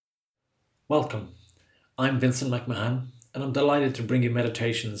Welcome. I'm Vincent McMahon, and I'm delighted to bring you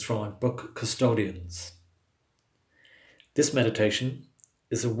meditations from my book Custodians. This meditation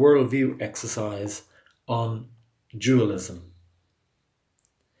is a worldview exercise on dualism.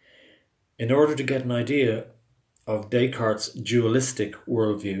 In order to get an idea of Descartes' dualistic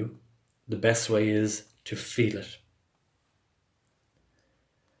worldview, the best way is to feel it.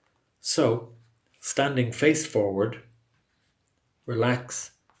 So, standing face forward,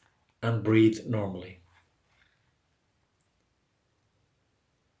 relax and breathe normally.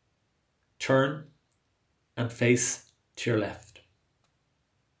 Turn and face to your left.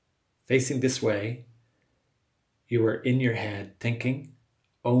 Facing this way, you are in your head thinking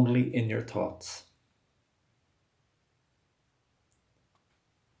only in your thoughts.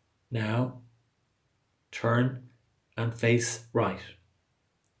 Now, turn and face right.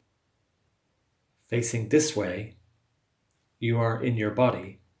 Facing this way, you are in your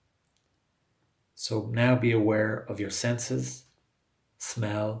body. So now be aware of your senses,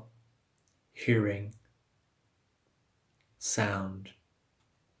 smell, hearing, sound,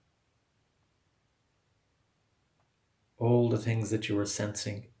 all the things that you are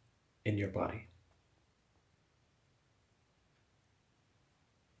sensing in your body.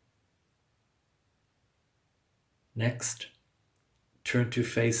 Next, turn to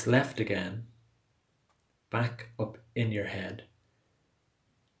face left again, back up in your head,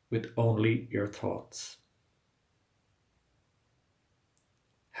 with only your thoughts.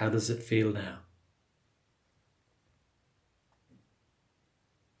 How does it feel now?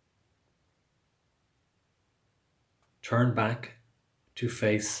 Turn back to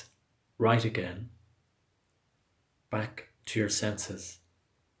face right again, back to your senses.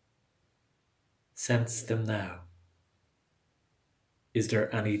 Sense them now. Is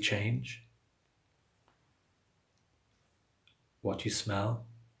there any change? What you smell?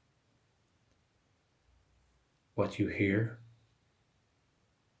 What you hear?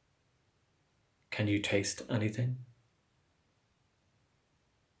 Can you taste anything?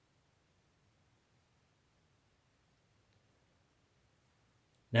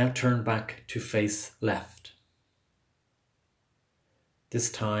 Now turn back to face left.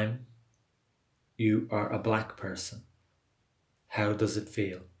 This time, you are a black person. How does it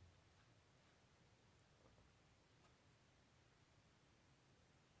feel?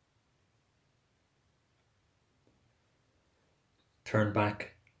 Turn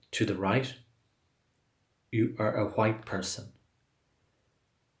back to the right. You are a white person.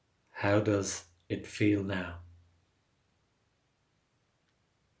 How does it feel now?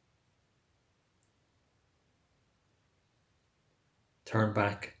 Turn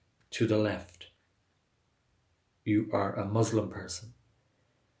back to the left. You are a Muslim person.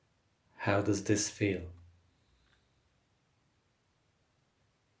 How does this feel?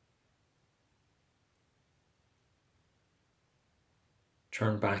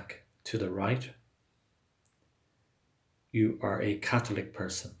 Turn back to the right. You are a Catholic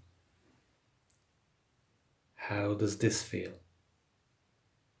person. How does this feel?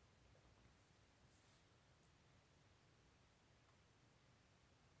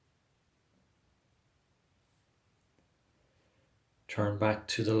 Turn back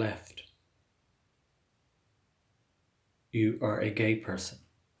to the left. You are a gay person.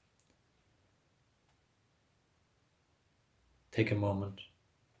 Take a moment.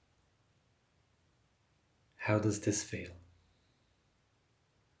 How does this feel?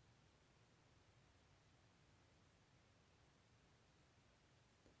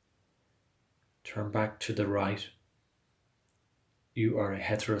 Turn back to the right. You are a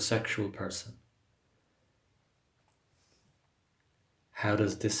heterosexual person. How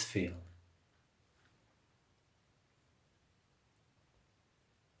does this feel?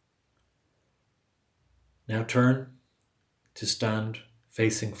 Now turn to stand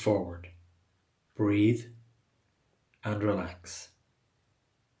facing forward. Breathe and relax.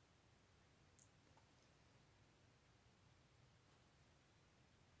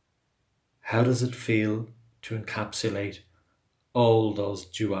 How does it feel to encapsulate all those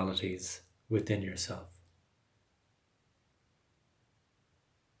dualities within yourself?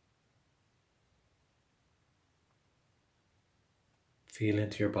 Feel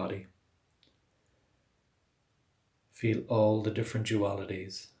into your body. Feel all the different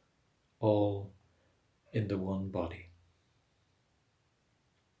dualities, all in the one body.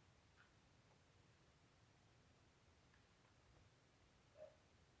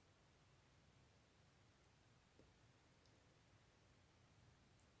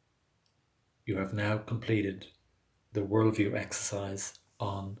 You have now completed the worldview exercise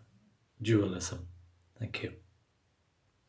on dualism. Thank you.